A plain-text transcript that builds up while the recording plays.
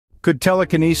Could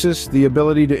telekinesis, the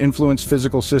ability to influence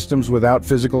physical systems without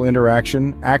physical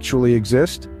interaction, actually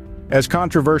exist? As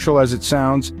controversial as it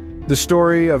sounds, the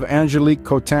story of Angelique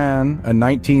Cottin, a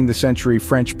 19th-century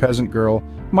French peasant girl,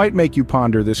 might make you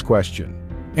ponder this question.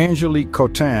 Angelique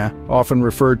Cottin, often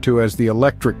referred to as the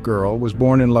Electric Girl, was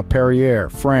born in La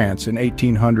Perrière, France in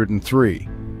 1803.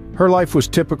 Her life was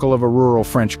typical of a rural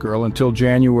French girl until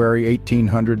January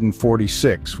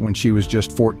 1846, when she was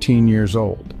just 14 years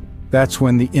old. That's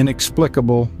when the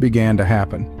inexplicable began to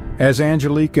happen. As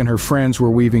Angelique and her friends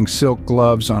were weaving silk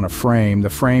gloves on a frame, the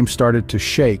frame started to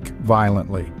shake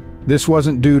violently. This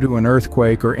wasn't due to an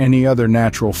earthquake or any other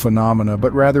natural phenomena,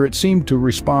 but rather it seemed to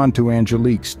respond to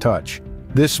Angelique's touch.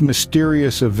 This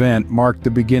mysterious event marked the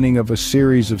beginning of a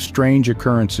series of strange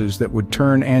occurrences that would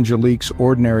turn Angelique's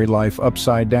ordinary life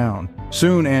upside down.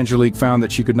 Soon Angelique found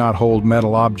that she could not hold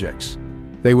metal objects.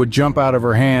 They would jump out of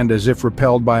her hand as if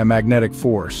repelled by a magnetic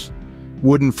force.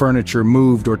 Wooden furniture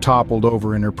moved or toppled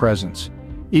over in her presence.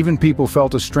 Even people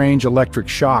felt a strange electric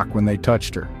shock when they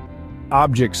touched her.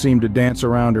 Objects seemed to dance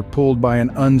around her, pulled by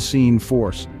an unseen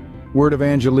force. Word of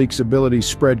Angelique's abilities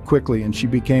spread quickly and she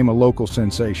became a local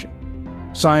sensation.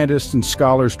 Scientists and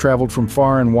scholars traveled from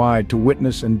far and wide to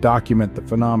witness and document the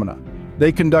phenomena.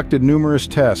 They conducted numerous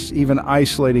tests, even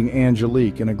isolating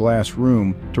Angelique in a glass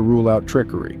room to rule out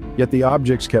trickery. Yet the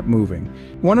objects kept moving.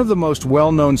 One of the most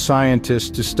well-known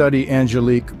scientists to study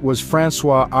Angelique was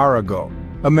François Arago,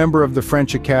 a member of the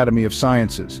French Academy of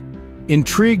Sciences.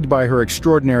 Intrigued by her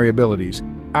extraordinary abilities,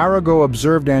 Arago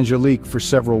observed Angelique for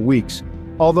several weeks.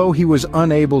 Although he was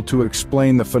unable to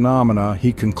explain the phenomena,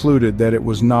 he concluded that it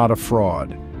was not a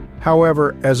fraud.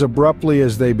 However, as abruptly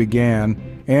as they began,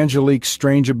 Angelique's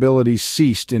strange abilities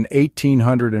ceased in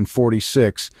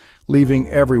 1846, leaving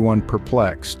everyone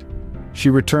perplexed. She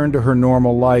returned to her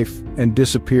normal life and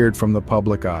disappeared from the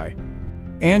public eye.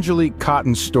 Angelique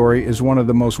Cottin's story is one of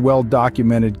the most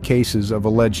well-documented cases of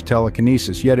alleged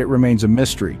telekinesis, yet it remains a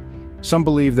mystery. Some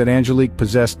believe that Angelique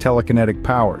possessed telekinetic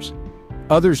powers.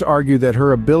 Others argue that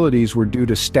her abilities were due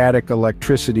to static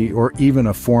electricity or even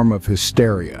a form of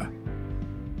hysteria.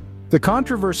 The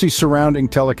controversy surrounding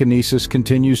telekinesis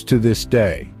continues to this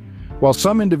day. While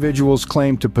some individuals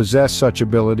claim to possess such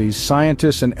abilities,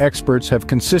 scientists and experts have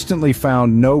consistently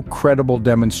found no credible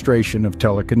demonstration of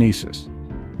telekinesis.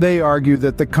 They argue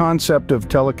that the concept of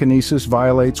telekinesis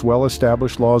violates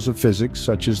well-established laws of physics,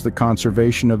 such as the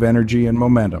conservation of energy and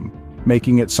momentum,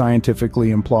 making it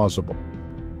scientifically implausible.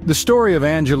 The story of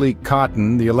Angelique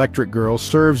Cottin, the Electric Girl,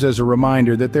 serves as a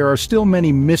reminder that there are still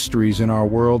many mysteries in our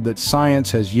world that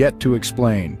science has yet to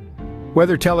explain.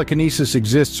 Whether telekinesis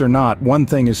exists or not, one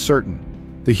thing is certain: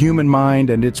 the human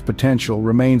mind and its potential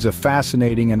remains a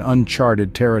fascinating and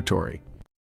uncharted territory.